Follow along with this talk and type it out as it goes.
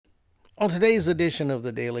On today's edition of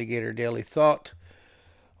the DaleyGator DaleyThought,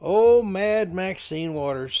 oh, Mad Maxine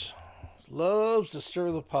Waters loves to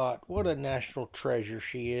stir the pot. What a national treasure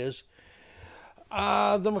she is.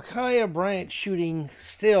 The Micaiah Bryant shooting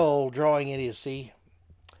still drawing idiocy.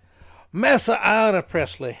 Massa Ayanna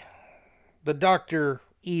Pressley, the Dr.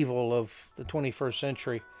 Evil of the 21st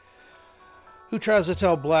century, who tries to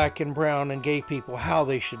tell black and brown and gay people how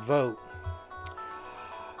they should vote.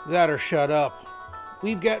 That or shut up.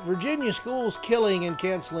 We've got Virginia schools killing and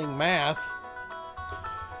canceling math.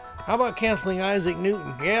 How about canceling Isaac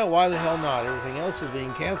Newton? Yeah, why the hell not? Everything else is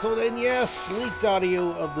being canceled. And yes, leaked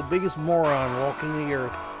audio of the biggest moron walking the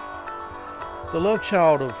earth. The love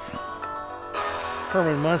child of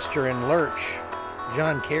Herman Munster and Lurch,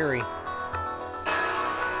 John Kerry.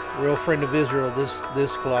 Real friend of Israel,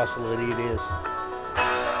 this colossal idiot is.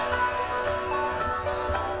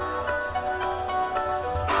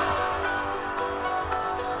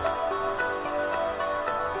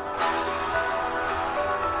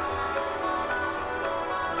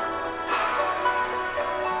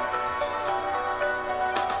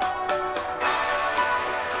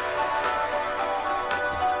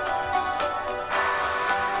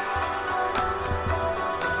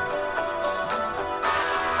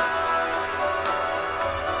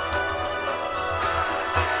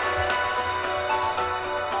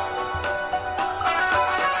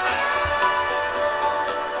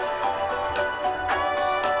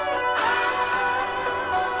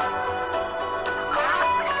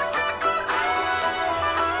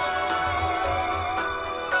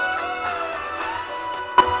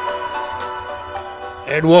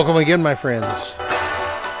 And welcome again, my friends,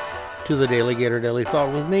 to the DaleyGator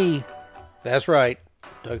DaleyThought with me. That's right,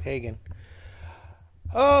 Doug Hagen.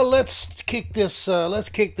 Let's kick this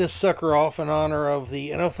sucker off in honor of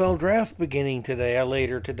the NFL draft beginning today.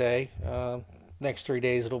 Later today, next 3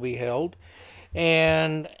 days it'll be held.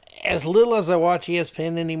 And as little as I watch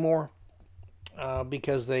ESPN anymore,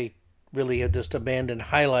 because they really have just abandoned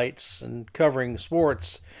highlights and covering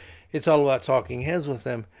sports, it's all about talking heads with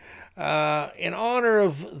them. In honor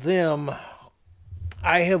of them,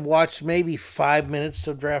 I have watched maybe 5 minutes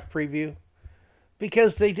of draft preview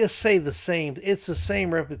because they just say the same. It's the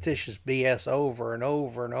same repetitious BS over and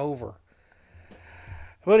over and over.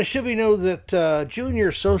 But it should be known that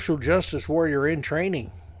junior social justice warrior in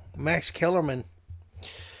training, Max Kellerman,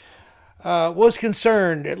 was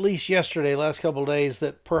concerned, at least yesterday, last couple of days,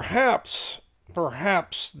 that perhaps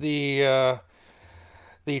the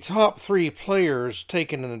top 3 players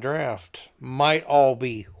taken in the draft might all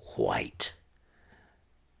be white.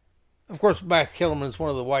 Of course, Max Kellerman is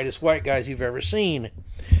one of the whitest white guys you've ever seen.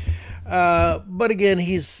 But again,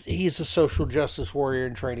 he's a social justice warrior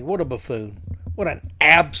in training. What a buffoon. What an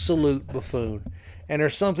absolute buffoon. And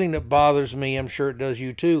there's something that bothers me. I'm sure it does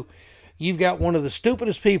you too. You've got one of the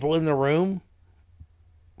stupidest people in the room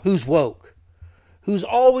who's woke, who's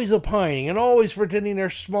always opining and always pretending they're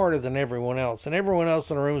smarter than everyone else. And everyone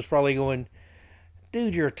else in the room is probably going,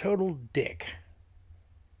 dude, you're a total dick.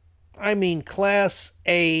 I mean, class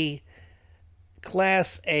A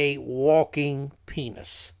walking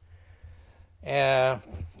penis. And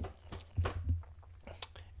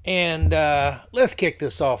let's kick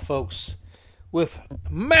this off, folks, with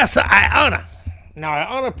Massa Ayanna. Now,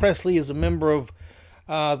 Ayanna Pressley is a member of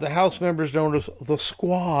the House members known as the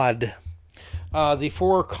Squad. The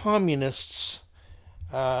 4 communists,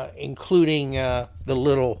 including the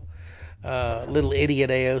little idiot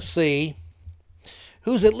AOC,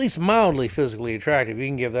 who's at least mildly physically attractive. You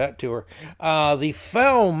can give that to her. The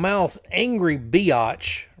foul-mouthed, angry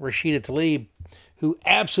biatch, Rashida Tlaib, who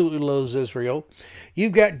absolutely loathes Israel.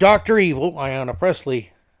 You've got Dr. Evil, Ayanna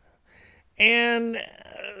Pressley, and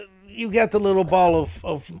you've got the little ball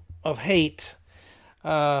of hate.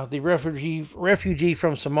 The refugee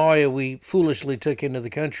from Somalia we foolishly took into the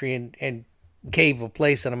country and gave a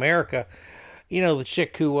place in America. You know, the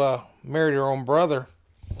chick who married her own brother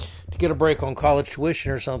to get a break on college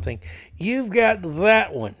tuition or something. You've got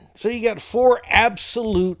that one. So you got 4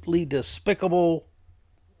 absolutely despicable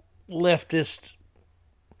leftist,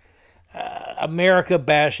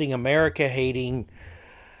 America-bashing, America-hating,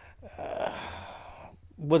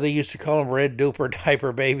 what they used to call them, red duper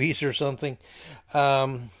diaper babies or something.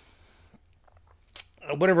 Whatever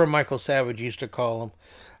Michael Savage used to call him.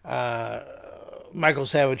 Michael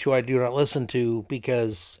Savage, who I do not listen to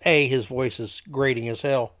because A, his voice is grating as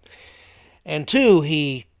hell, and 2,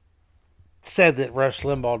 he said that Rush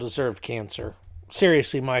Limbaugh deserved cancer.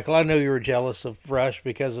 Seriously, Michael, I know you were jealous of Rush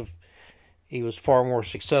because he was far more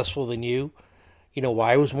successful than you. You know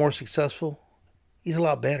why he was more successful? He's a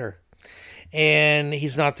lot better. and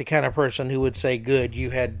he's not the kind of person who would say, good, you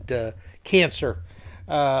had cancer.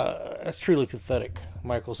 That's truly pathetic,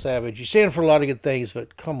 Michael Savage. You stand for a lot of good things,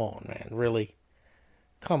 but come on, man, really?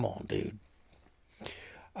 Come on, dude.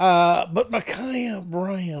 But Micaiah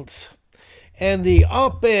Bryant and the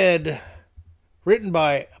op-ed written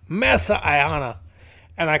by Massa Ayana,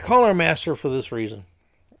 and I call her Master for this reason.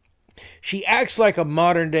 She acts like a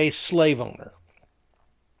modern-day slave owner.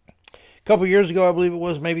 A couple years ago, I believe it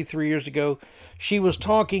was, maybe 3 years ago, she was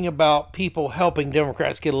talking about people helping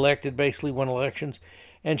Democrats get elected, basically win elections.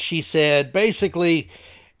 And she said, basically,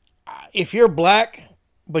 if you're black,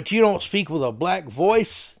 but you don't speak with a black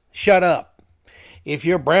voice, shut up. If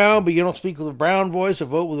you're brown, but you don't speak with a brown voice or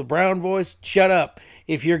vote with a brown voice, shut up.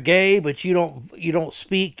 If you're gay, but you don't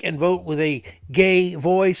speak and vote with a gay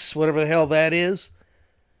voice, whatever the hell that is,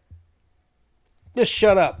 just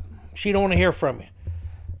shut up. She don't want to hear from you.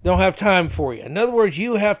 They don't have time for you. In other words,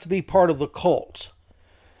 you have to be part of the cult.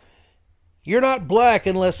 You're not black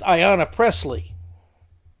unless Ayanna Pressley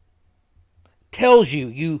tells you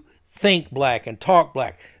you think black and talk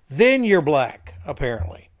black. Then you're black,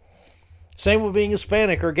 apparently. Same with being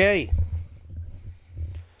Hispanic or gay.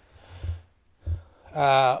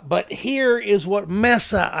 But here is what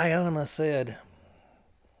Massa Ayana said.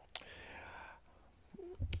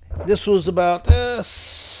 This was about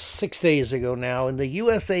 6 days ago now in the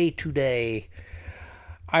USA Today.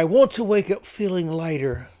 I want to wake up feeling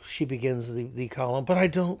lighter, she begins the column, but I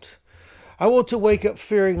don't. I want to wake up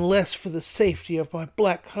fearing less for the safety of my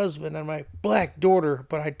black husband and my black daughter,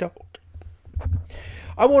 but I don't.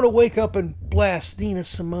 I want to wake up and blast Nina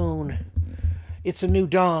Simone. It's a new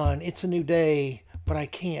dawn. It's a new day, but I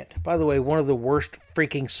can't. By the way, one of the worst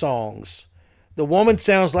freaking songs. The woman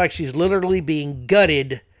sounds like she's literally being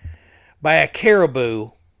gutted by a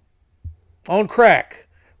caribou on crack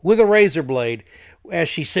with a razor blade as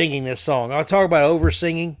she's singing this song. I'll talk about over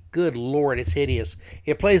singing. Good Lord, it's hideous.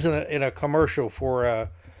 It plays in a commercial for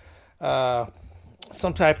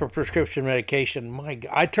some type of prescription medication. My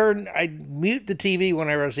God, I mute the TV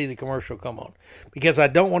whenever I see the commercial come on because I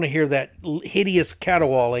don't want to hear that hideous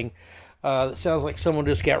caterwauling. It sounds like someone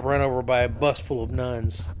just got run over by a bus full of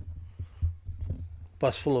nuns.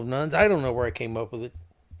 Bus full of nuns? I don't know where I came up with it.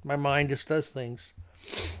 My mind just does things.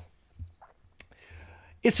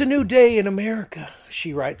 It's a new day in America,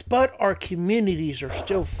 she writes, but our communities are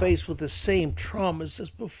still faced with the same traumas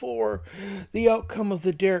as before. The outcome of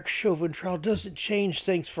the Derek Chauvin trial doesn't change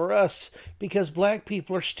things for us because black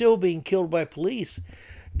people are still being killed by police.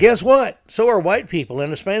 Guess what? So are white people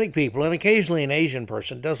and Hispanic people and occasionally an Asian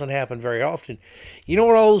person. It doesn't happen very often. You know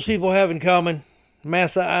what all those people have in common?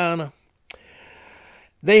 Massa Ayana?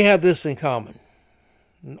 They have this in common.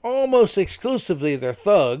 And almost exclusively they're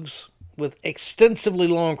thugs with extensively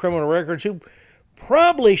long criminal records who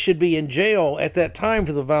probably should be in jail at that time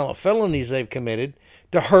for the violent felonies they've committed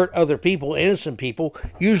to hurt other people, innocent people,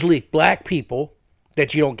 usually black people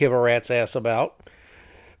that you don't give a rat's ass about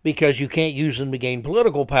because you can't use them to gain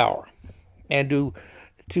political power and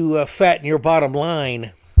to fatten your bottom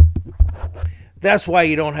line. That's why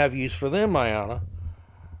you don't have use for them, Ayana.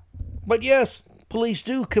 But yes, police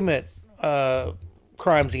do commit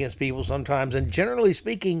crimes against people sometimes, and generally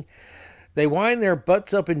speaking, they wind their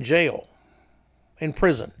butts up in jail, in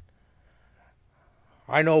prison.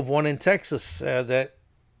 I know of one in Texas that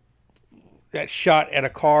shot at a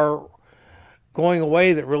car going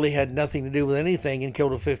away that really had nothing to do with anything and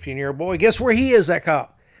killed a 15-year-old boy. Guess where he is, that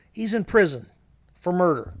cop? He's in prison for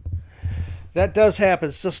murder. That does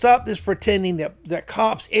happen. So stop this pretending that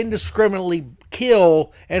cops indiscriminately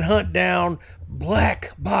kill and hunt down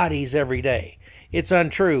black bodies every day. It's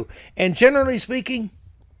untrue. And generally speaking,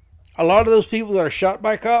 a lot of those people that are shot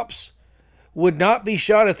by cops would not be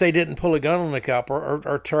shot if they didn't pull a gun on the cop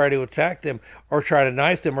or try to attack them or try to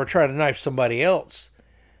knife them or try to knife somebody else.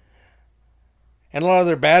 And a lot of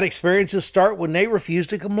their bad experiences start when they refuse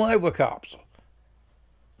to comply with cops.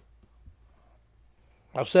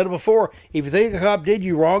 I've said it before. If you think a cop did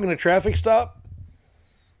you wrong in a traffic stop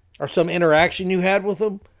or some interaction you had with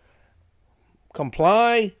them,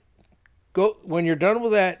 comply. Go when you're done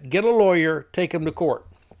with that, get a lawyer, take them to court.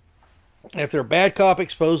 If they're a bad cop,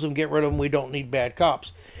 expose them, get rid of them. We don't need bad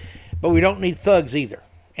cops. But we don't need thugs either.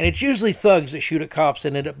 And it's usually thugs that shoot at cops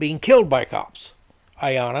and end up being killed by cops,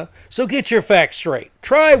 Ayana. So get your facts straight.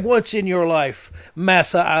 Try once in your life,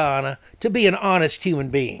 Massa Ayana, to be an honest human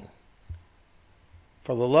being.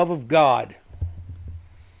 For the love of God.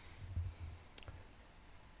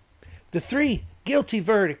 The 3 guilty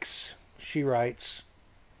verdicts, she writes,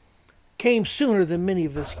 came sooner than many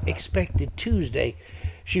of us expected Tuesday.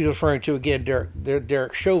 She was referring to, again,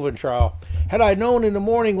 Derek Chauvin trial. Had I known in the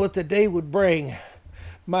morning what the day would bring,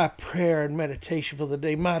 my prayer and meditation for the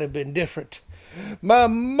day might have been different. My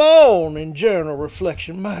moan and journal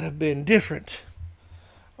reflection might have been different.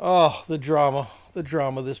 Oh, the drama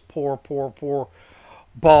this poor,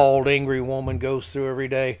 bald, angry woman goes through every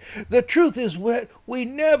day. The truth is, we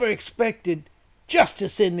never expected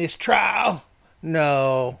justice in this trial.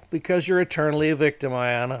 No, because you're eternally a victim,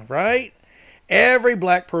 Ayanna, right? Every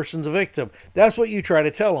black person's a victim. That's what you try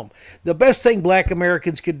to tell them. The best thing black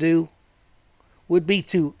Americans could do would be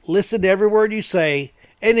to listen to every word you say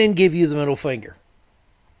and then give you the middle finger.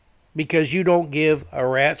 Because you don't give a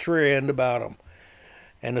rat's rear end about them.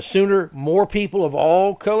 And the sooner more people of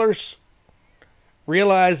all colors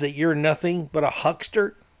realize that you're nothing but a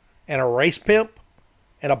huckster and a race pimp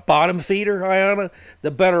and a bottom feeder, Ayanna,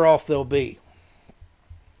 the better off they'll be.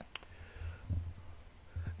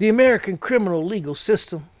 The American criminal legal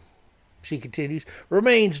system, she continues,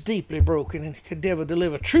 remains deeply broken and can never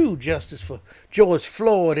deliver true justice for George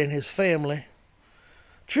Floyd and his family.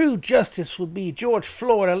 True justice would be George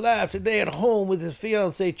Floyd alive today at home with his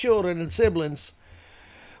fiancée, children, and siblings.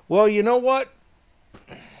 Well, you know what?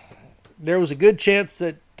 There was a good chance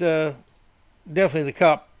that definitely the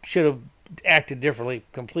cop should have acted differently.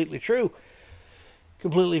 Completely true.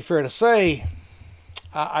 Completely fair to say,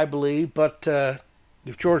 I believe. But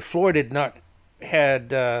if George Floyd had not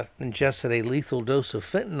had ingested a lethal dose of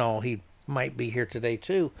fentanyl, he might be here today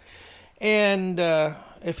too. And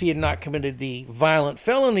if he had not committed the violent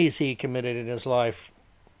felonies he committed in his life,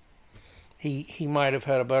 he might have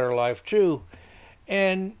had a better life too.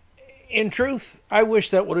 And in truth, I wish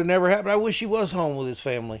that would have never happened. I wish he was home with his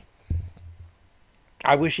family.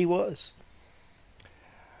 I wish he was.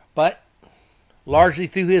 But largely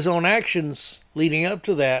through his own actions leading up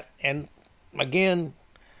to that, and again,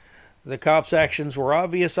 the cop's actions were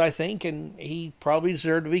obvious, I think, and he probably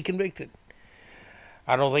deserved to be convicted.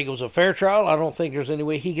 I don't think it was a fair trial. I don't think there's any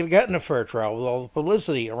way he could have gotten a fair trial with all the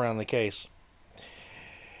publicity around the case.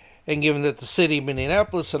 And given that the city of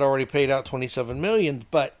Minneapolis had already paid out $27 million,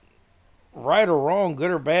 but right or wrong,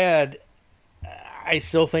 good or bad, I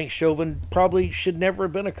still think Chauvin probably should never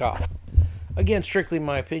have been a cop. Again, strictly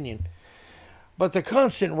my opinion. But the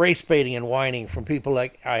constant race baiting and whining from people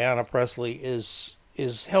like Ayanna Pressley is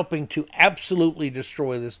helping to absolutely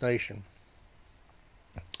destroy this nation.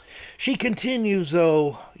 She continues,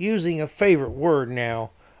 though, using a favorite word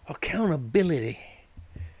now, accountability.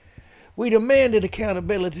 We demanded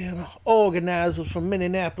accountability, and organizers from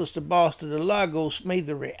Minneapolis to Boston to Lagos made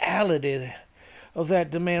the reality of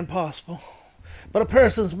that demand possible. But a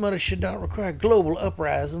person's money should not require global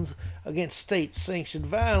uprisings against state-sanctioned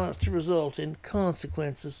violence to result in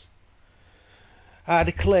consequences. I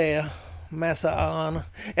declare, Massa Ayanna,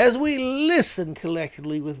 as we listen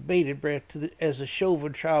collectively with bated breath as the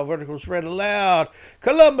Chauvin trial verdict was read aloud,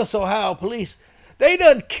 Columbus, Ohio police, they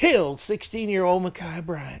done killed 16-year-old Ma'Khia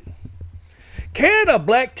Bryant. Can a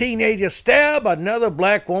black teenager stab another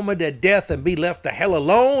black woman to death and be left the hell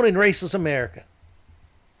alone in racist America?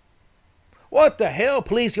 What the hell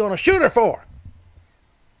police gonna shoot her for?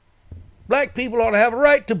 Black people ought to have a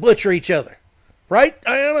right to butcher each other. Right,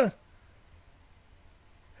 Ayanna?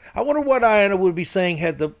 I wonder what Ayanna would be saying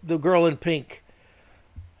had the girl in pink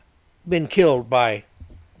been killed by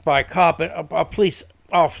a cop, a police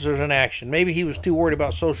officers in action. Maybe he was too worried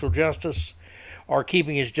about social justice or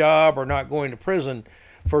keeping his job or not going to prison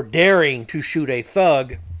for daring to shoot a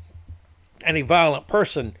thug and a violent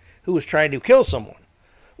person who was trying to kill someone.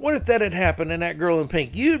 What if that had happened and that girl in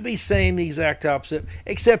pink? You'd be saying the exact opposite,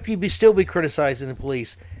 except you'd still be criticizing the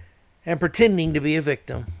police and pretending to be a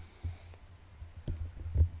victim.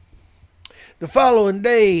 The following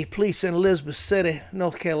day, police in Elizabeth City,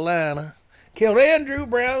 North Carolina, killed Andrew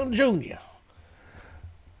Brown Jr.,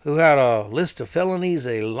 who had a list of felonies,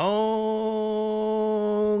 a long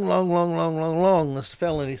list of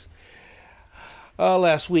felonies,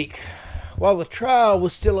 last week. While the trial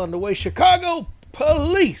was still underway, Chicago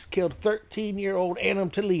police killed 13-year-old Adam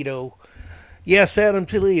Toledo. Yes, Adam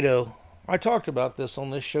Toledo. I talked about this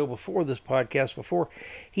on this show before, this podcast before.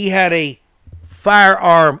 He had a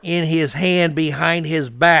firearm in his hand behind his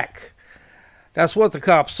back. That's what the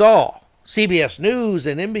cops saw. CBS News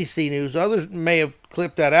and NBC News, others may have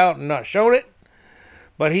clipped that out and not shown it,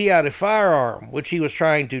 but he had a firearm, which he was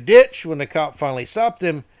trying to ditch. When the cop finally stopped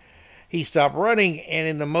him, he stopped running, and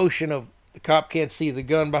in the motion of the cop can't see the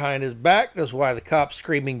gun behind his back, that's why the cop's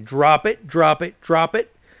screaming, "Drop it, drop it, drop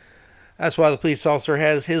it." That's why the police officer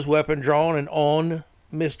has his weapon drawn and on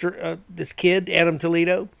this kid, Adam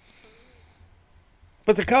Toledo.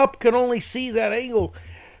 But the cop could only see that angle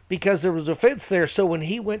because there was a fence there. So when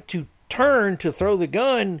he went to turn to throw the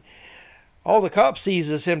gun, all the cop sees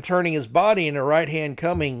is him turning his body and the right hand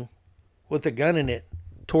coming with the gun in it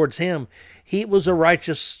towards him. It was a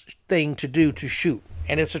righteous thing to do, to shoot.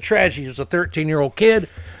 And it's a tragedy. He was a 13-year-old kid.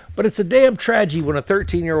 But it's a damn tragedy when a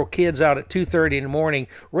 13-year-old kid's out at 2:30 in the morning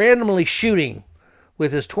randomly shooting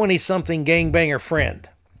with his 20-something gangbanger friend.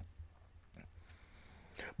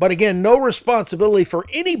 But again, no responsibility for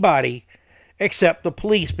anybody except the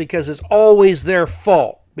police, because it's always their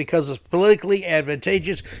fault, because it's politically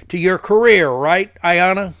advantageous to your career, right,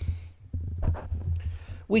 Ayanna?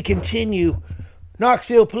 We continue.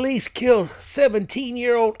 Knoxville police killed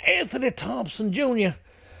 17-year-old Anthony Thompson Jr.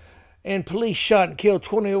 and police shot and killed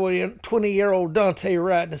 20-year-old Dante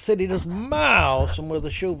Wright in the city just miles from where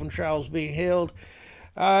the Chauvin trial is being held.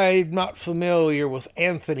 I'm not familiar with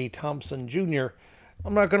Anthony Thompson Jr.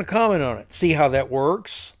 I'm not going to comment on it. See how that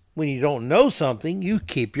works? When you don't know something, you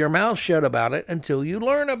keep your mouth shut about it until you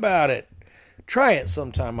learn about it. Try it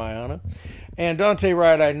sometime, Ayanna. And Dante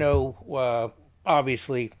Wright, I know,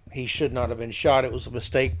 obviously, he should not have been shot. It was a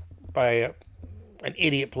mistake by an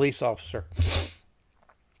idiot police officer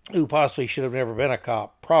who possibly should have never been a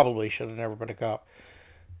cop. Probably should have never been a cop.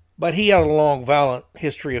 But he had a long, violent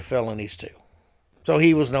history of felonies, too. So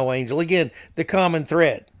he was no angel. Again, the common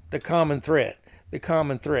thread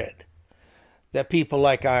that people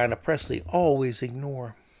like Ayanna Pressley always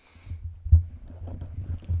ignore.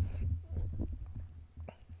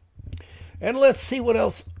 And let's see what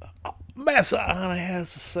else Massa Ayanna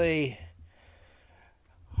has to say.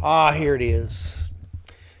 Here it is.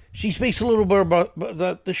 She speaks a little bit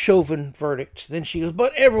about the Chauvin verdict. Then she goes,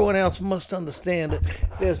 but everyone else must understand that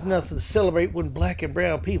there's nothing to celebrate when black and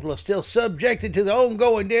brown people are still subjected to the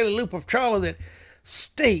ongoing daily loop of trauma that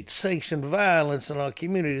state-sanctioned violence in our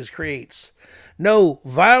communities creates. No,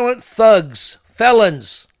 violent thugs,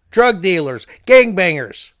 felons, drug dealers,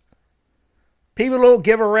 gangbangers. People don't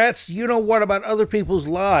give a rat's you-know-what about other people's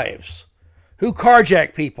lives. Who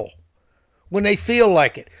carjack people when they feel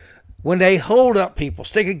like it. When they hold up people,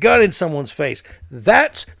 stick a gun in someone's face.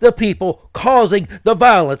 That's the people causing the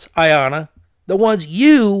violence, Ayanna. The ones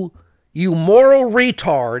you moral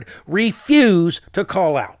retard, refuse to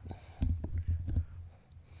call out.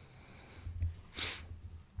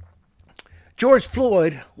 George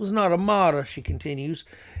Floyd was not a martyr, she continues.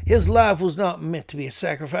 His life was not meant to be a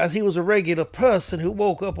sacrifice. He was a regular person who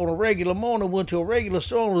woke up on a regular morning, went to a regular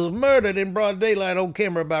store, and was murdered in broad daylight on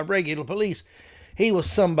camera by regular police. He was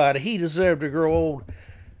somebody. He deserved to grow old.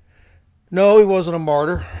 No, he wasn't a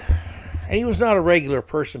martyr. And he was not a regular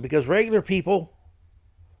person, because regular people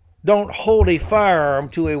don't hold a firearm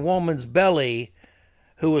to a woman's belly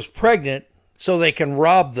who was pregnant so they can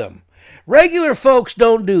rob them. Regular folks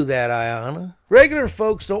don't do that, Ayanna. Regular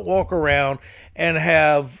folks don't walk around and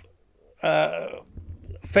have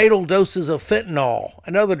fatal doses of fentanyl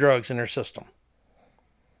and other drugs in their system.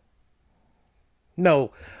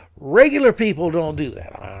 No, regular people don't do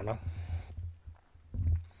that, Ayanna.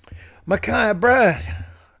 Ma'Khia Bryant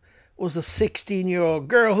was a 16-year-old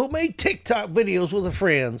girl who made TikTok videos with her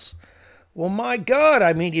friends. Well, my God,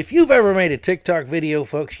 I mean, if you've ever made a TikTok video,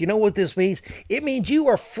 folks, you know what this means? It means you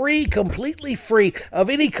are free, completely free of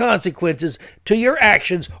any consequences to your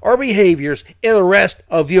actions or behaviors in the rest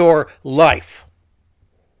of your life.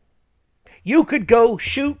 You could go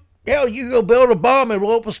shoot, hell, you could go build a bomb and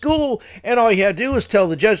blow up a school, and all you had to do is tell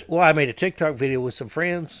the judge, well, I made a TikTok video with some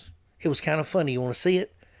friends. It was kind of funny. You want to see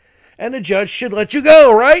it? And the judge should let you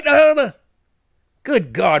go, right, Anna?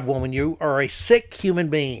 Good God, woman, you are a sick human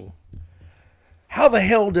being. How the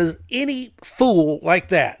hell does any fool like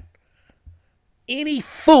that, any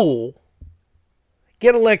fool,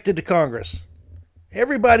 get elected to Congress?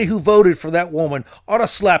 Everybody who voted for that woman ought to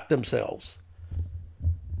slap themselves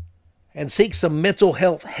and seek some mental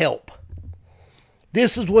health help.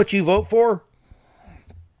 This is what you vote for?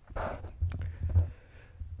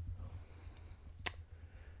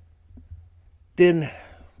 Then,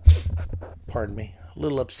 pardon me, a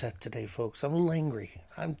little upset today, folks. I'm a little angry.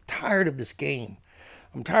 I'm tired of this game.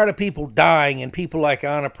 I'm tired of people dying and people like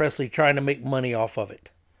Ayanna Pressley trying to make money off of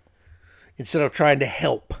it instead of trying to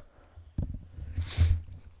help.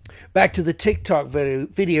 Back to the TikTok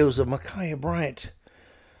videos of Ma'Khia Bryant.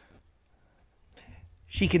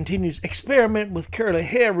 She continues, experiment with curly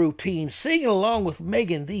hair routine, singing along with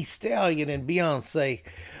Megan Thee Stallion and Beyonce.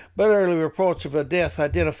 But early reports of her death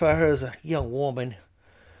identify her as a young woman.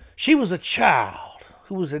 She was a child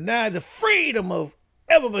who was denied the freedom of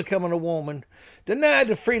ever becoming a woman, denied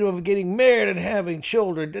the freedom of getting married and having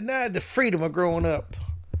children, denied the freedom of growing up.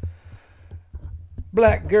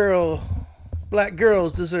 Black girls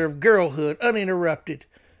deserve girlhood uninterrupted,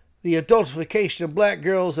 The adultification of black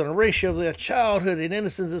girls and erasure of their childhood and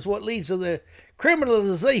innocence is what leads to their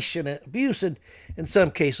criminalization and abuse and, in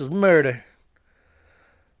some cases, murder.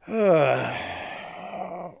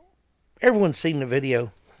 Everyone's seen the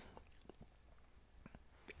video.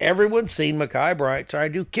 Everyone's seen Ma'Khia Bryant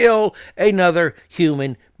trying to kill another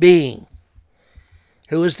human being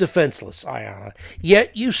who is defenseless, Ayanna.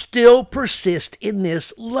 Yet you still persist in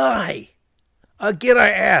this lie. Again, I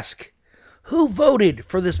ask, who voted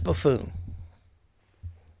for this buffoon?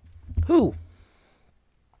 Who?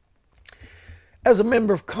 As a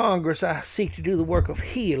member of Congress, I seek to do the work of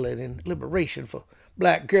healing and liberation for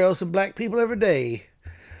black girls and black people every day.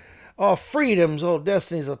 All freedoms, all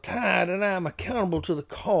destinies are tied, and I am accountable to the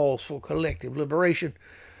cause for collective liberation.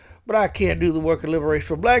 But I can't do the work of liberation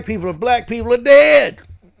for black people, and black people are dead.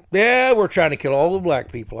 Yeah, we're trying to kill all the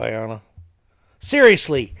black people, Ayanna.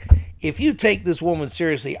 Seriously, if you take this woman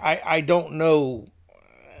seriously, I don't know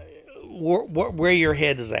where your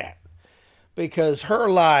head is at. Because her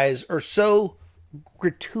lies are so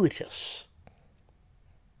gratuitous.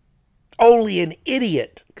 Only an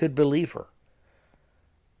idiot could believe her.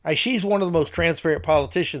 She's one of the most transparent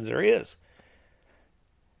politicians there is.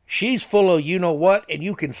 She's full of you-know-what, and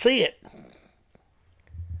you can see it.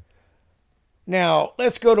 Now,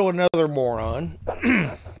 let's go to another moron.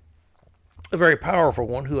 A very powerful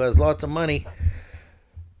one who has lots of money.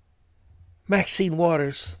 Maxine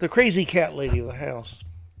Waters, the crazy cat lady of the house.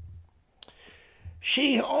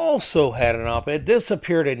 She also had an op-ed. This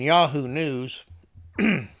appeared in Yahoo News.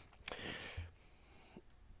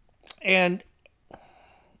 And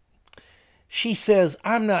she says,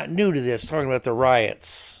 I'm not new to this, talking about the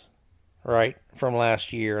riots, right, from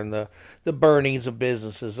last year, and the burnings of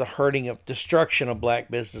businesses, the hurting of destruction of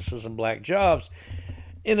black businesses and black jobs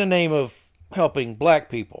in the name of helping black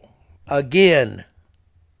people. Again,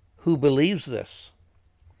 who believes this?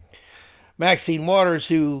 Maxine Waters,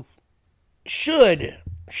 who should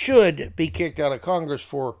be kicked out of Congress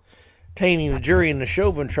for tainting the jury in the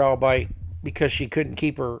Chauvin trial because she couldn't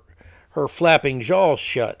keep her flapping jaws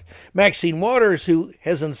shut. Maxine Waters, who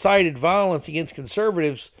has incited violence against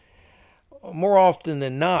conservatives more often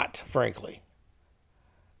than not, frankly.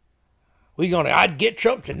 I'd get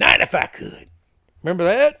Trump tonight if I could. Remember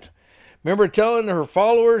that? Remember telling her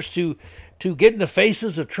followers to get in the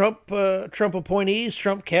faces of Trump appointees,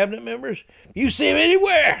 Trump cabinet members? You see him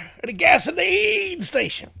anywhere at a gasoline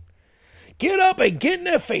station, get up and get in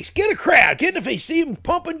their face. Get a crowd. Get in the face. See him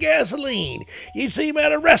pumping gasoline. You see him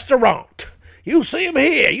at a restaurant. You see him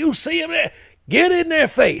here. You see him there. Get in their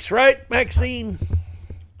face, right, Maxine?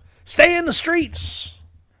 Stay in the streets.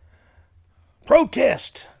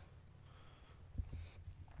 Protest.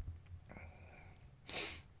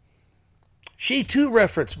 She too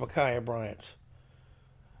referenced Ma'Khia Bryant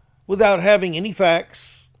without having any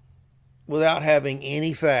facts.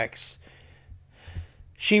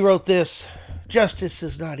 She wrote this: justice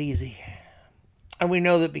is not easy. And we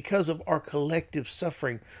know that because of our collective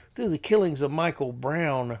suffering through the killings of Michael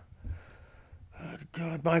Brown.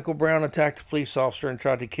 Michael Brown attacked a police officer and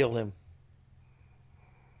tried to kill him.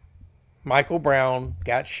 Michael Brown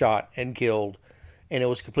got shot and killed, and it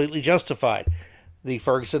was completely justified. The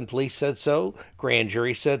Ferguson police said so. Grand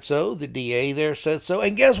jury said so. The DA there said so.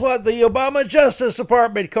 And guess what? The Obama Justice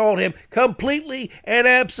Department called him completely and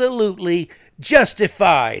absolutely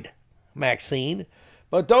justified, Maxine.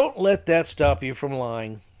 But don't let that stop you from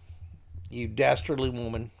lying, you dastardly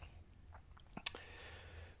woman.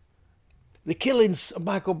 The killings of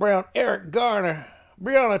Michael Brown, Eric Garner,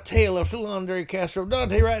 Breonna Taylor, Philando Castro,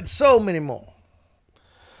 Dante Wright, and so many more.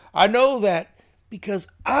 I know that because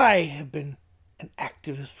I have been an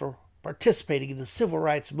activist for participating in the civil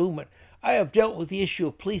rights movement. I have dealt with the issue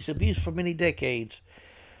of police abuse for many decades.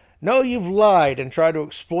 No, you've lied and tried to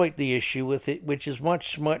exploit the issue with it, which is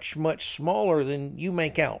much, much, much smaller than you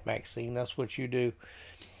make out, Maxine. That's what you do.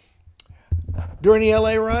 During the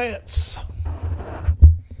LA riots,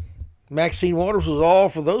 Maxine Waters was all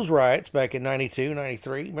for those riots back in 92,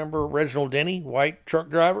 93. Remember Reginald Denny, white truck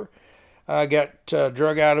driver? Got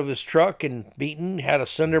drug out of his truck and beaten, had a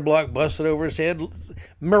cinder block busted over his head.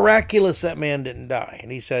 Miraculous that man didn't die.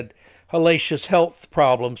 And he's had hellacious health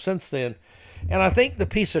problems since then. And I think the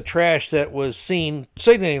piece of trash that was seen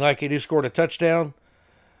signaling like he just scored a touchdown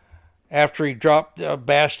after he dropped a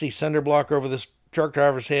bashed cinder block over this truck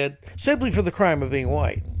driver's head, simply for the crime of being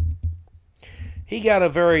white. He got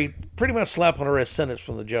a pretty much slap on the wrist sentence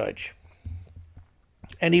from the judge.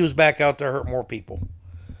 And he was back out to hurt more people.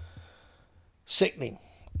 Sickening.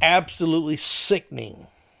 Absolutely sickening.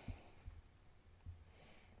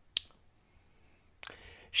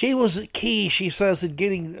 She was key, she says, in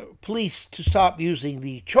getting police to stop using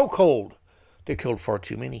the chokehold that killed far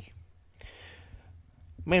too many,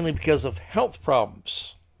 mainly because of health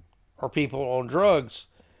problems or people on drugs.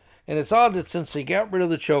 And it's odd that since they got rid of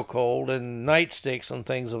the chokehold and nightsticks and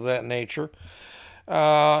things of that nature,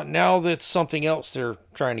 now that's something else they're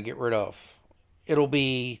trying to get rid of. It'll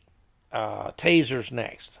be tasers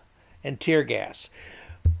next and tear gas.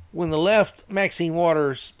 When the left, Maxine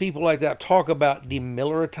Waters, people like that talk about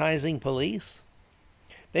demilitarizing police,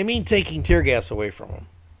 they mean taking tear gas away from them,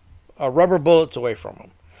 rubber bullets away from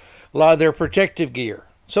them, a lot of their protective gear,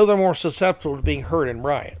 so they're more susceptible to being hurt in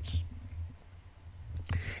riots.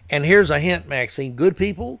 And here's a hint, Maxine. Good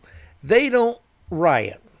people, they don't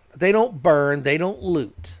riot. They don't burn. They don't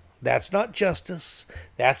loot. That's not justice.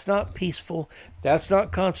 That's not peaceful. That's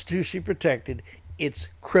not constitutionally protected. It's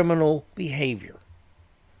criminal behavior.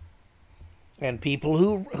 And people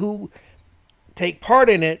who take part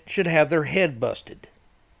in it should have their head busted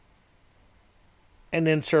and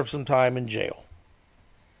then serve some time in jail.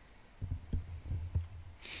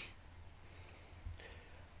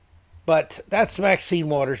 But that's Maxine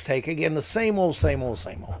Waters' take. Again, the same old, same old,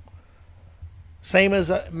 same old. Same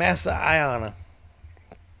as Massa Ayana.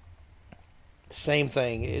 Same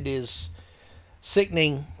thing. It is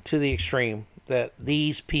sickening to the extreme that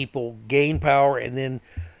these people gain power and then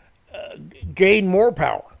gain more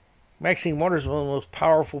power. Maxine Waters is one of the most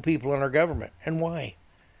powerful people in our government. And why?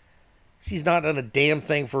 She's not done a damn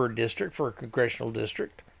thing for her district, for her congressional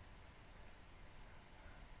district.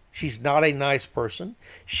 She's not a nice person.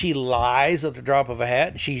 She lies at the drop of a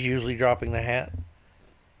hat, and she's usually dropping the hat.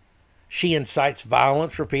 She incites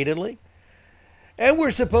violence repeatedly. And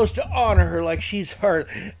we're supposed to honor her like she's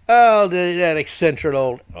that eccentric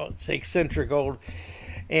old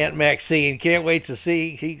Aunt Maxine. Can't wait to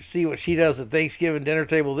see what she does at Thanksgiving dinner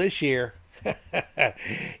table this year.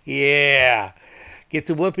 Yeah. Get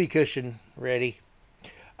the whoopee cushion ready.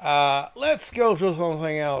 Let's go to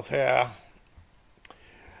something else here.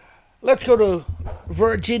 Let's go to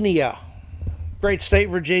Virginia. Great state,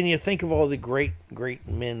 Virginia. Think of all the great, great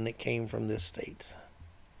men that came from this state.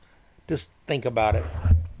 Just think about it.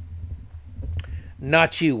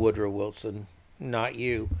 Not you, Woodrow Wilson. Not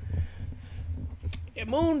you.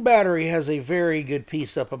 Moon Battery has a very good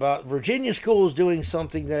piece up about Virginia schools doing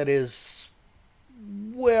something that is,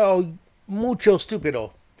 well, mucho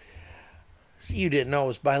stupido. So you didn't know I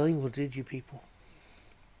was bilingual, did you, people?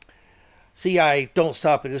 See, I don't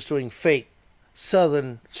stop at just doing fake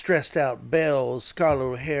Southern stressed out bells,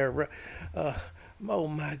 Scarlet hair, oh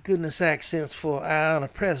my goodness, accents for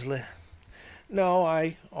Ayanna Presley. No,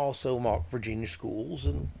 I also mock Virginia schools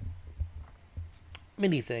and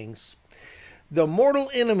many things. The mortal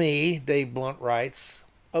enemy, Dave Blunt writes,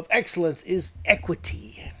 of excellence is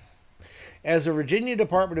equity. As the Virginia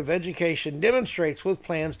Department of Education demonstrates with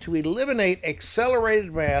plans to eliminate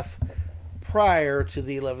accelerated math prior to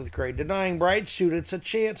the 11th grade, denying bright students a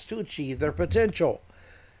chance to achieve their potential.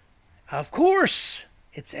 Of course,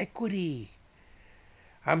 it's equity.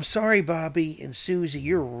 I'm sorry, Bobby and Susie,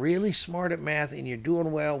 you're really smart at math and you're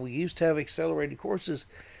doing well. We used to have accelerated courses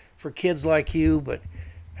for kids like you, but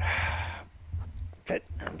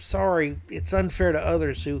I'm sorry, it's unfair to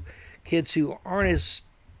others kids who aren't as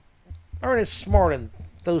smart in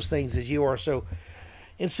those things as you are. So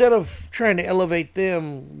instead of trying to elevate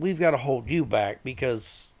them, we've got to hold you back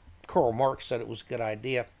because Karl Marx said it was a good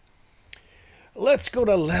idea. Let's go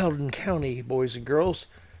to Loudoun County, boys and girls.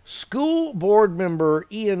 School board member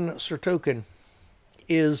Ian Sertokin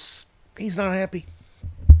he's not happy.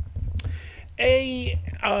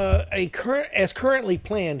 As currently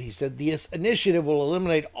planned, he said, this initiative will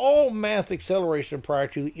eliminate all math acceleration prior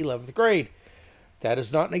to 11th grade. That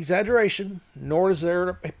is not an exaggeration, nor does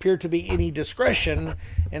there appear to be any discretion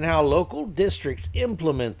in how local districts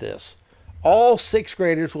implement this. All 6th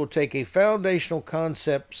graders will take a Foundational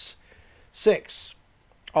Concepts 6.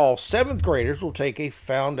 All 7th graders will take a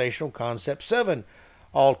Foundational Concept 7.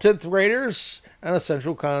 All 10th graders an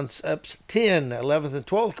Essential Concepts 10. 11th and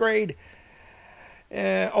 12th grade,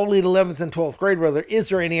 only in 11th and 12th grade, rather, is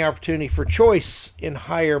there any opportunity for choice in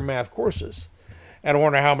higher math courses? And I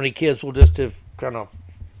wonder how many kids will just have kind of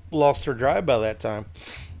lost their drive by that time.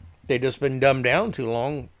 They've just been dumbed down too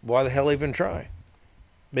long. Why the hell even try?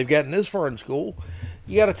 They've gotten this far in school.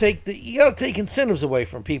 You got to take incentives away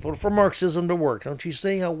from people for Marxism to work. Don't you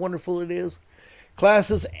see how wonderful it is?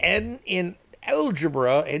 Classes in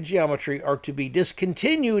algebra and geometry are to be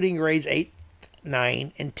discontinued in grades 8,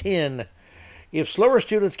 9, and 10. If slower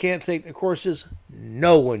students can't take the courses,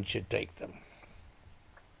 no one should take them.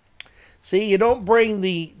 See, you don't bring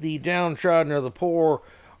the downtrodden or the poor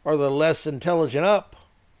or the less intelligent up.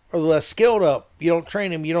 or the less skilled up. You don't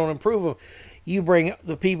train them. You don't improve them. You bring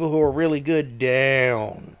the people who are really good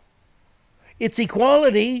down. It's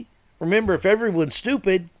equality. Remember, if everyone's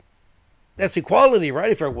stupid, that's equality,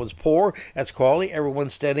 right? If everyone's poor, that's equality.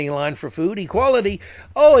 Everyone's standing in line for food, equality.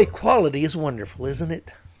 Oh, equality is wonderful, isn't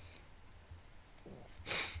it?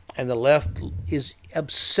 And the left is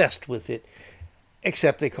obsessed with it,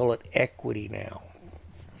 except they call it equity now.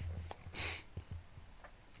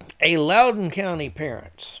 A Loudoun County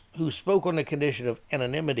parent who spoke on the condition of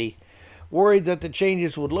anonymity worried that the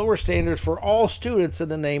changes would lower standards for all students in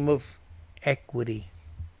the name of equity.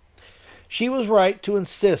 She was right to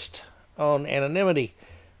insist on anonymity.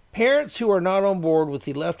 Parents who are not on board with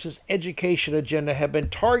the leftist education agenda have been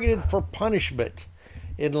targeted for punishment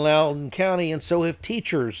in Loudoun County, and so have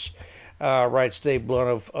teachers, writes Dave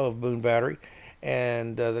Blunt of Moon Battery.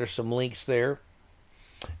 And there's some links there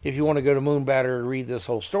if you want to go to Moon Battery and read this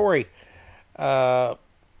whole story.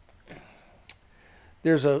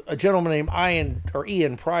 There's a gentleman named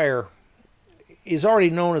Ian Pryor. He's already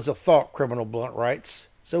known as a thought criminal, Blunt writes,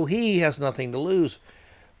 so he has nothing to lose.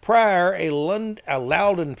 Pryor, a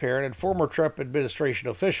Loudoun parent and former Trump administration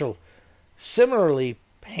official, similarly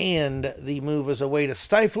panned the move as a way to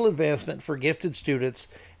stifle advancement for gifted students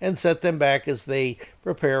and set them back as they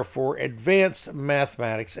prepare for advanced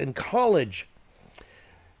mathematics in college.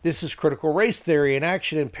 This is critical race theory in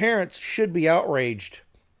action, and parents should be outraged.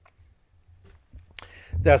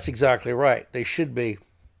 That's exactly right. They should be.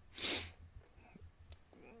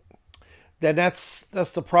 Then that's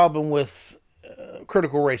the problem with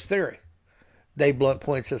critical race theory. Dave Blunt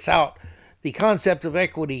points this out. The concept of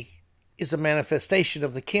equity is a manifestation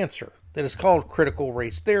of the cancer that is called critical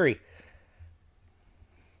race theory.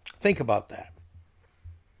 Think about that.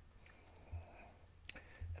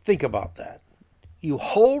 Think about that. You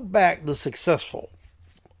hold back the successful.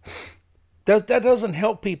 That doesn't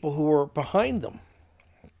help people who are behind them.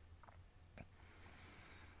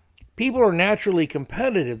 People are naturally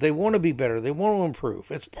competitive. They want to be better. They want to improve.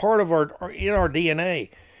 It's part of our DNA,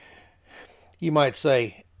 you might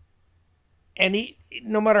say. And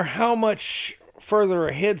no matter how much further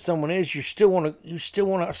ahead someone is, you still want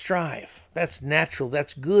to strive. That's natural.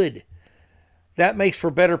 That's good. That makes for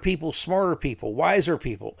better people, smarter people, wiser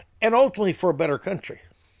people, and ultimately for a better country.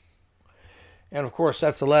 And of course,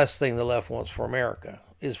 that's the last thing the left wants for America,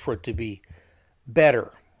 is for it to be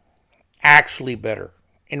better, actually better,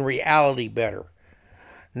 in reality better,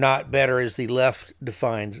 not better as the left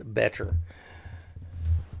defines better,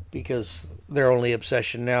 because their only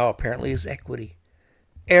obsession now apparently is equity.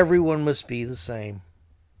 Everyone must be the same,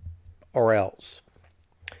 or else.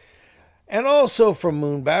 And also from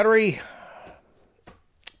Moon Battery,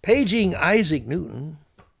 paging Isaac Newton.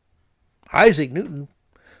 Isaac Newton,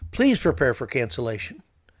 please prepare for cancellation.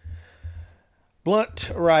 Blunt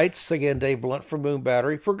writes, again Dave Blunt from Moon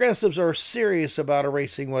Battery, progressives are serious about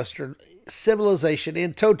erasing Western civilization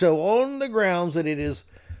in toto on the grounds that it is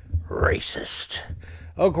racist,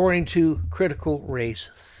 according to critical race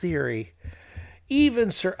theory.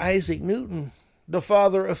 Even Sir Isaac Newton, the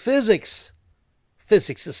father of physics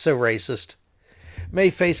is so racist, may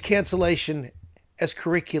face cancellation as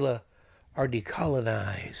curricula are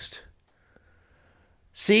decolonized.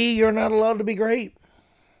 See, you're not allowed to be great.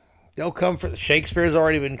 They'll come for Shakespeare's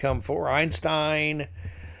already been come for. Einstein.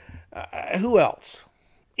 Who else?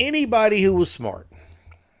 Anybody who was smart.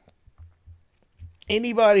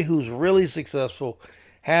 Anybody who's really successful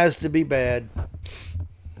has to be bad.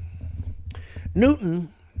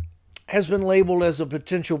 Newton has been labeled as a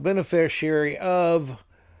potential beneficiary of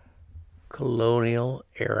colonial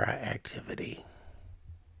era activity.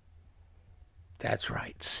 That's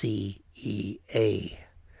right, CEA.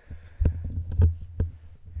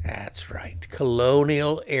 That's right,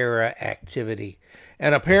 colonial era activity.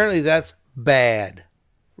 And apparently that's bad.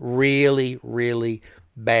 Really, really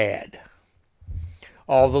bad.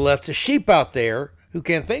 All the leftist sheep out there who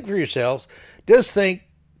can't think for yourselves just think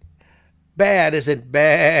bad isn't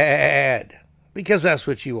bad, because that's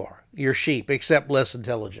what you are. You're sheep, except less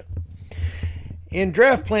intelligent. In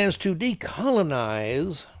draft plans to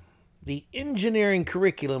decolonize the engineering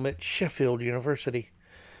curriculum at Sheffield University.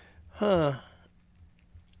 So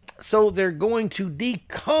they're going to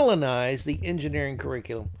decolonize the engineering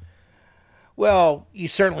curriculum. Well, you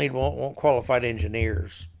certainly won't want qualified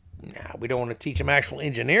engineers. No, we don't want to teach them actual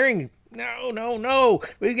engineering. No.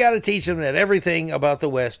 We've got to teach them that everything about the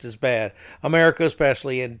West is bad. America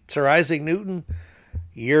especially. And Sir Isaac Newton,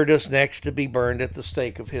 you're just next to be burned at the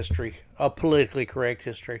stake of history. A politically correct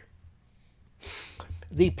history.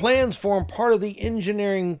 The plans form part of the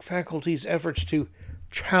engineering faculty's efforts to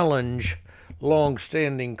challenge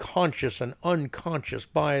long-standing conscious and unconscious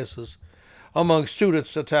biases among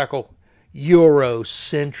students to tackle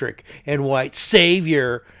Eurocentric and white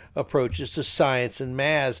savior approaches to science and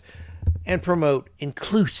math and promote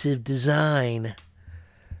inclusive design.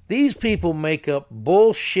 These people make up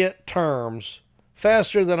bullshit terms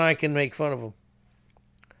faster than I can make fun of them.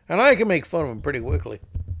 And I can make fun of them pretty quickly.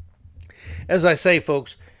 As I say,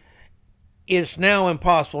 folks, it's now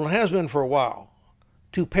impossible, and has been for a while,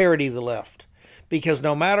 to parody the left. Because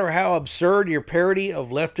no matter how absurd your parody of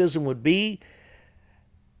leftism would be,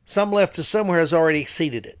 some leftist somewhere has already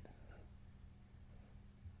exceeded it.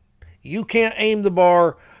 You can't aim the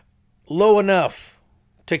bar low enough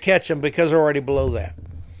to catch them because they're already below that.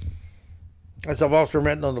 As I've often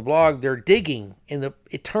written on the blog, they're digging in the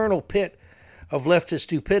eternal pit of leftist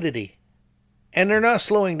stupidity. And they're not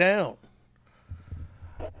slowing down.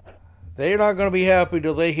 They're not going to be happy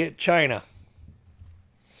till they hit China.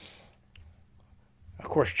 Of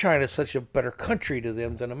course, China is such a better country to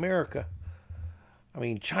them than America. I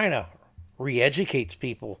mean, China re-educates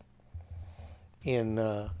people in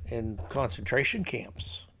concentration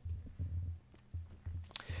camps.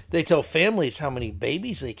 They tell families how many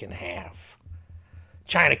babies they can have.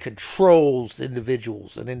 China controls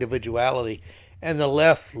individuals and individuality, and the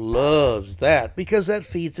left loves that because that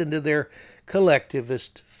feeds into their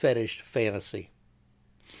collectivist fetish fantasy.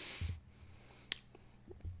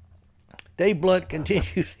 Dave Blunt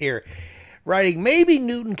continues here, writing, maybe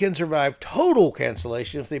Newton can survive total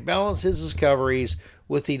cancellation if they balance his discoveries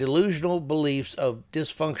with the delusional beliefs of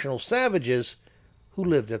dysfunctional savages who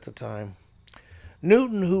lived at the time.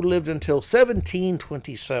 Newton, who lived until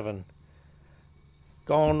 1727,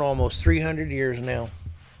 gone almost 300 years now.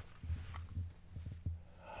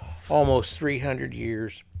 Almost 300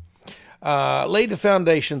 years. Laid the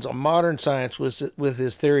foundations of modern science with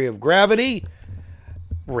his theory of gravity.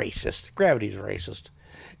 Racist. Gravity's racist.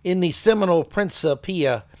 In the seminal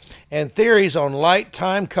Principia, and theories on light,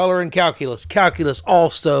 time, color, and calculus. Calculus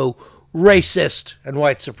also racist and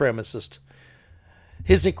white supremacist.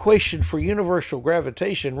 His equation for universal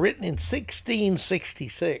gravitation, written in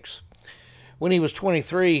 1666, when he was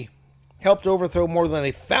 23, helped overthrow more than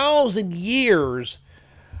 1,000 years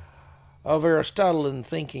of Aristotelian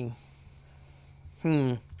thinking.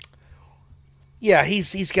 Yeah,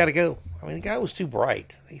 he's got to go. I mean, the guy was too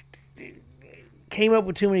bright. He came up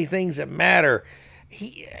with too many things that matter.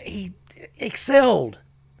 He excelled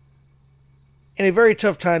in a very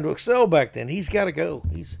tough time to excel back then. He's got to go.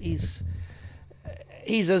 He's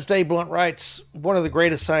as Dave Blunt writes, one of the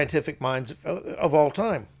greatest scientific minds of all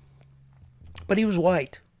time. But he was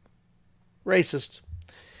white, racist.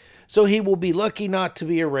 So he will be lucky not to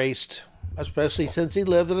be erased, especially since he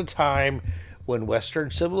lived at a time when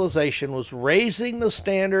Western civilization was raising the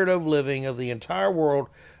standard of living of the entire world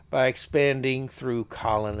by expanding through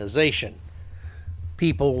colonization.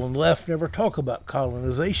 People on the left never talk about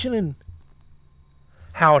colonization and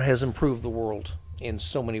how it has improved the world in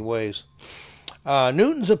so many ways.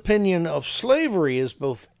 Newton's opinion of slavery is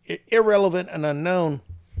both irrelevant and unknown.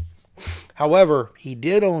 However, he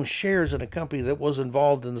did own shares in a company that was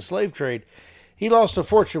involved in the slave trade. He lost a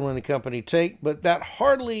fortune when the company tanked, but that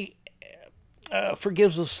hardly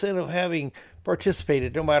forgives the sin of having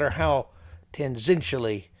participated, no matter how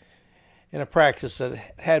tangentially, in a practice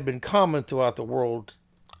that had been common throughout the world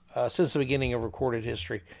since the beginning of recorded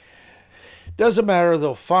history. Doesn't matter,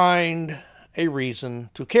 they'll find a reason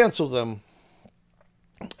to cancel them.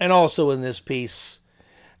 And also in this piece,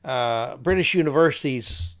 British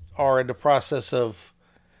universities are in the process of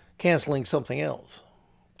canceling something else.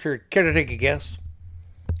 Care to take a guess?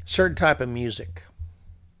 Certain type of music.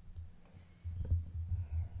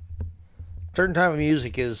 Certain type of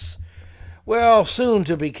music is, well, soon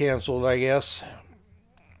to be canceled, I guess.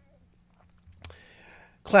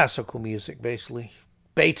 Classical music, basically.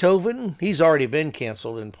 Beethoven, he's already been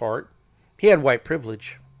canceled in part. He had white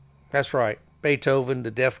privilege. That's right. Beethoven,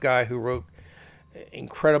 the deaf guy who wrote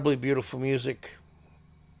incredibly beautiful music.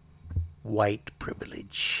 White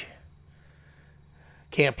privilege.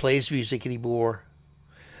 Can't play his music anymore.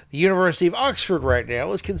 The University of Oxford right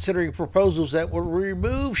now is considering proposals that will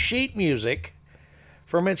remove sheet music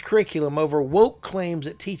from its curriculum over woke claims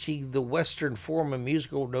that teaching the Western form of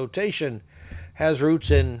musical notation has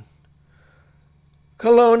roots in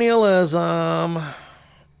colonialism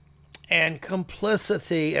and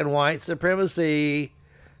complicity and white supremacy.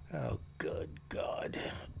 Oh, good God.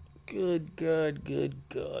 Good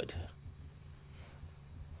God.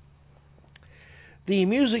 The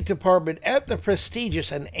music department at the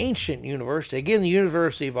prestigious and ancient university, again, the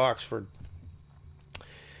University of Oxford,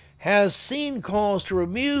 has seen calls to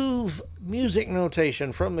remove music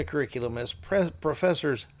notation from the curriculum as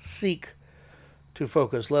professors seek to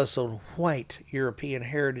focus less on white European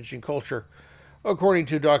heritage and culture, according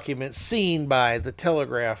to documents seen by the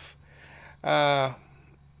Telegraph. That's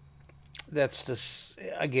just,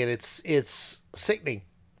 again, it's sickening,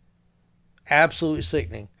 absolutely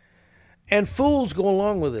sickening, and fools go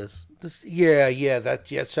along with this.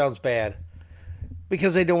 That sounds bad,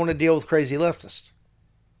 because they don't want to deal with crazy leftists.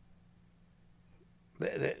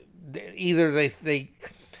 Either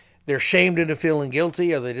they're shamed into feeling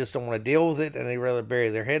guilty, or they just don't want to deal with it, and they rather bury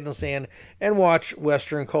their head in the sand and watch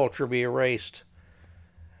Western culture be erased.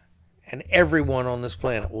 And everyone on this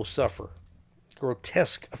planet will suffer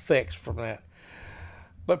grotesque effects from that.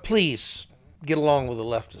 But please, get along with the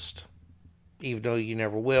leftist, even though you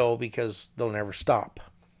never will, because they'll never stop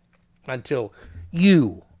until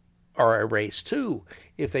you are erased too,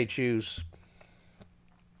 if they choose.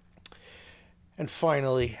 And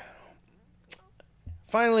finally,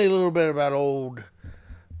 a little bit about old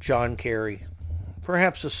John Kerry,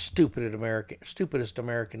 perhaps the stupidest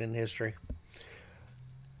American in history.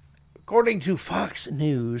 According to Fox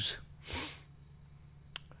News,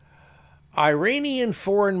 Iranian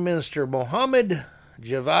Foreign Minister Mohammad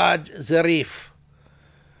Javad Zarif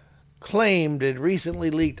claimed in recently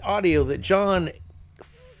leaked audio that John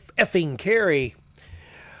effing Kerry,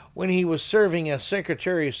 when he was serving as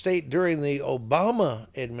Secretary of State during the Obama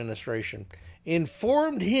administration,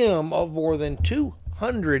 informed him of more than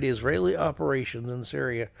 200 Israeli operations in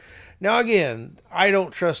Syria. Now, again, I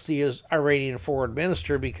don't trust the Iranian foreign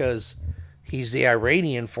minister because he's the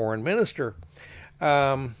Iranian foreign minister.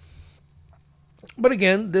 But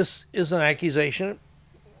again, this is an accusation.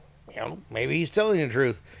 Maybe he's telling the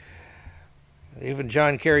truth. Even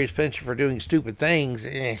John Kerry's penchant for doing stupid things.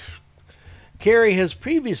 Kerry has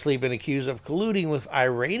previously been accused of colluding with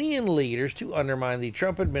Iranian leaders to undermine the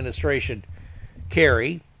Trump administration.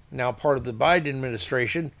 Kerry, now part of the Biden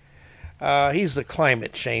administration, he's the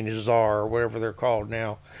climate change czar, or whatever they're called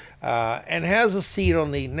now, and has a seat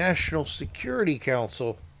on the National Security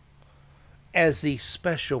Council as the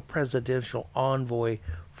special presidential envoy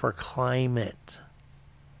for climate,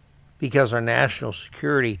 because our national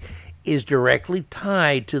security is directly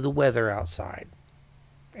tied to the weather outside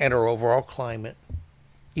and our overall climate.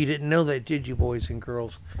 You didn't know that, did you, boys and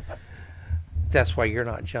girls? That's why you're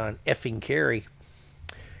not John effing Kerry.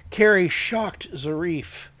 Kerry shocked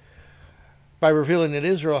Zarif by revealing that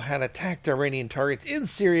Israel had attacked Iranian targets in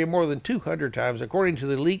Syria more than 200 times, according to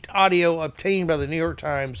the leaked audio obtained by the New York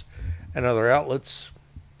Times and other outlets.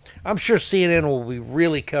 I'm sure CNN will be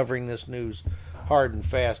really covering this news hard and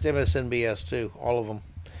fast. MSNBS too, all of them.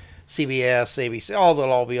 CBS, ABC, they'll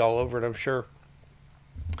all be all over it, I'm sure.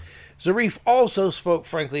 Zarif also spoke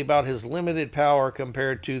frankly about his limited power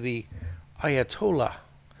compared to the Ayatollah,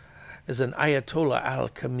 as an Ayatollah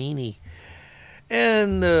al-Khamenei,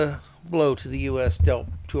 and the blow to the U.S. dealt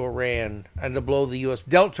to Iran, and the blow the U.S.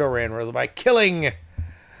 dealt to Iran, rather, by killing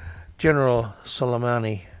General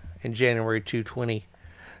Soleimani in January 2020.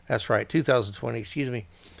 That's right, 2020, excuse me.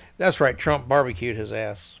 That's right, Trump barbecued his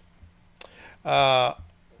ass.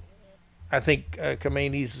 I think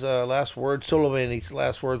Khamenei's last words, Soleimani's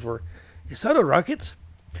last words were, "Is that a rocket?"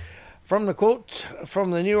 From the quote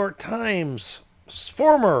from the New York Times,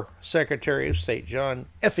 former Secretary of State John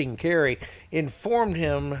effing Kerry informed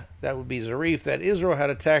him, that would be Zarif, that Israel had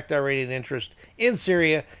attacked Iranian interests in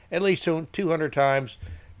Syria at least 200 times.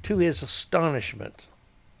 To his astonishment,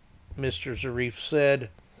 Mr. Zarif said.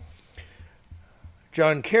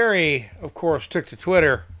 John Kerry, of course, took to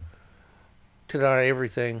Twitter to deny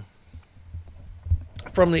everything.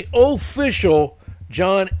 From the official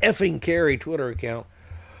John effing Kerry Twitter account,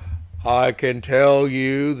 "I can tell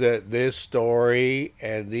you that this story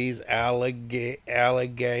and these allegations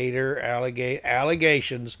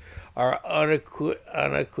are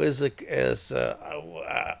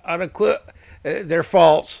they're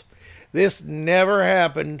false. This never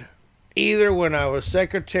happened, either when I was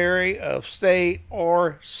Secretary of State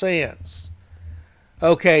or since."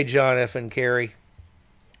 Okay, John effing Kerry.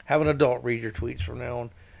 Have an adult read your tweets from now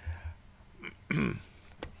on.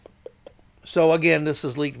 So again, this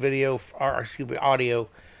is leaked video, or excuse me, audio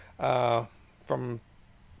from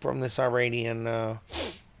this Iranian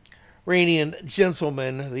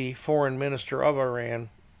gentleman, the foreign minister of Iran.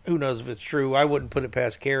 Who knows if it's true? I wouldn't put it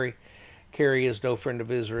past Kerry. Kerry is no friend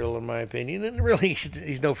of Israel, in my opinion, and really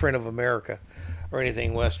he's no friend of America or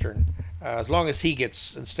anything Western. As long as he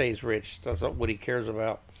gets and stays rich, that's what he cares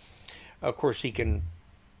about. Of course, he can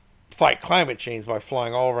fight climate change by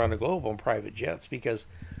flying all around the globe on private jets, because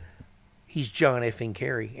he's John effing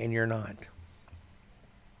Kerry and you're not.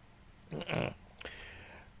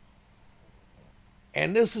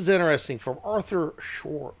 And this is interesting from Arthur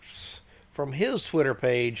Schwartz from his Twitter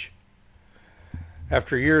page.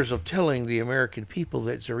 After years of telling the American people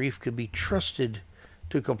that Zarif could be trusted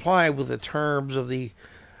to comply with the terms of the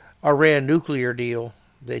Iran nuclear deal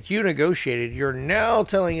that you negotiated, you're now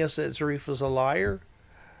telling us that Zarif was a liar?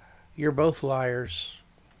 You're both liars.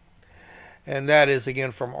 And that is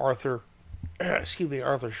again from Arthur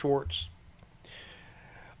Schwartz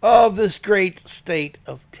of this great state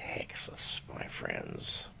of Texas, my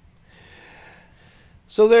friends.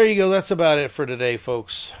 So there you go. That's about it for today,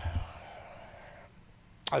 folks.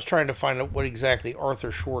 I was trying to find out what exactly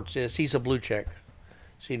Arthur Schwartz is. He's a blue check,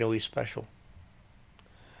 so you know he's special.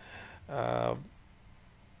 But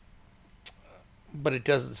it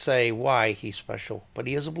doesn't say why he's special. But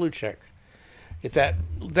he is a blue check. If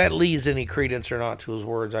that leads any credence or not to his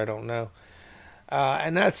words, I don't know.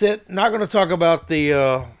 And that's it. Not going to talk about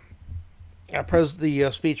the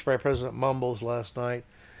speech by President Mumbles last night.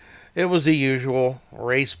 It was the usual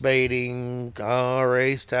race baiting,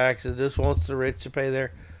 race taxes. This wants the rich to pay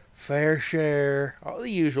their fair share. All the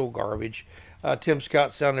usual garbage. Tim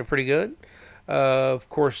Scott sounded pretty good. Of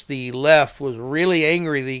course, the left was really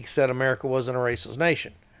angry that he said America wasn't a racist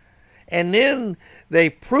nation. And then they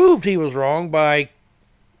proved he was wrong by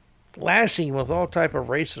lashing him with all type of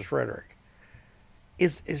racist rhetoric.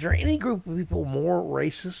 Is there any group of people more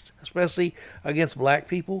racist, especially against black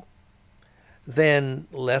people, than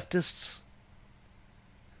leftists?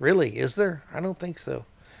 Really, is there? I don't think so.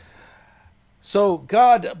 So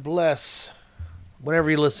God bless.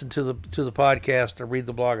 Whenever you listen to the podcast or read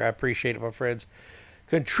the blog, I appreciate it, my friends.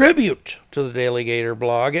 Contribute to the Daily Gator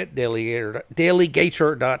blog at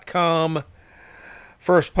DaleyGator.com.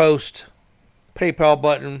 First post, PayPal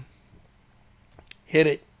button. Hit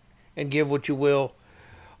it and give what you will.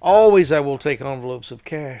 Always I will take envelopes of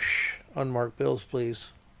cash, unmarked bills, please,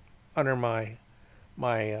 under my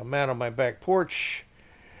mat on my back porch.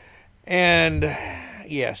 And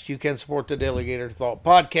yes, you can support the DaleyGator DaleyThought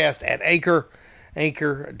podcast at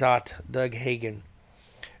anchor.doughagen.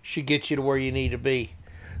 Should get you to where you need to be.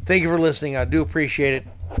 Thank you for listening. I do appreciate it.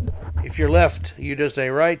 If you're left, you just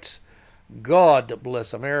ain't right. God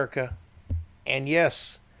bless America. And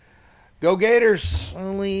yes, go Gators.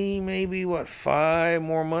 Only maybe, 5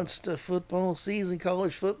 more months to football season,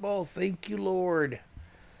 college football. Thank you, Lord.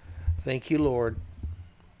 Thank you, Lord.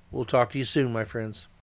 We'll talk to you soon, my friends.